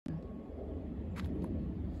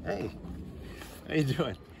Hey, how you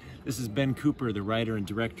doing? This is Ben Cooper, the writer and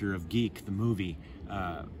director of Geek, the movie,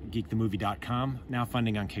 geekthemovie.com, now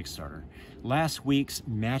funding on Kickstarter. Last week's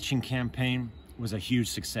matching campaign was a huge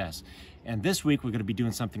success. And this week we're going to be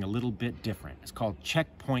doing something a little bit different. It's called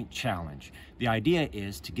Checkpoint Challenge. The idea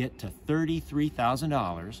is to get to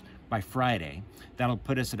 $33,000 by Friday. That'll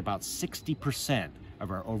put us at about 60% of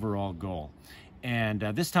our overall goal. And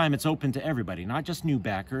this time it's open to everybody, not just new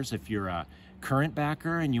backers. If you're a current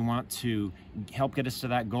backer and you want to help get us to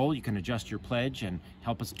that goal, you can adjust your pledge and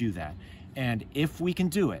help us do that. And if we can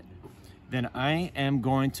do it, then I am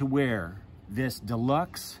going to wear this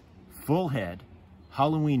deluxe full head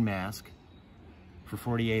Halloween mask for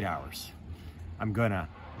 48 hours. I'm gonna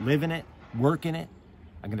live in it, work in it,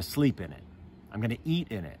 I'm gonna sleep in it, I'm gonna eat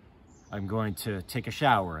in it, I'm going to take a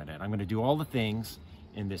shower in it, I'm gonna do all the things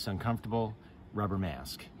in this uncomfortable rubber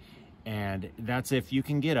mask. And that's if you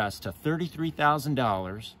can get us to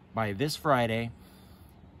 $33,000 by this Friday.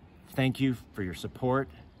 Thank you for your support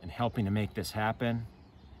and helping to make this happen.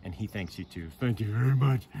 And he thanks you too. Thank you very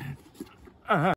much.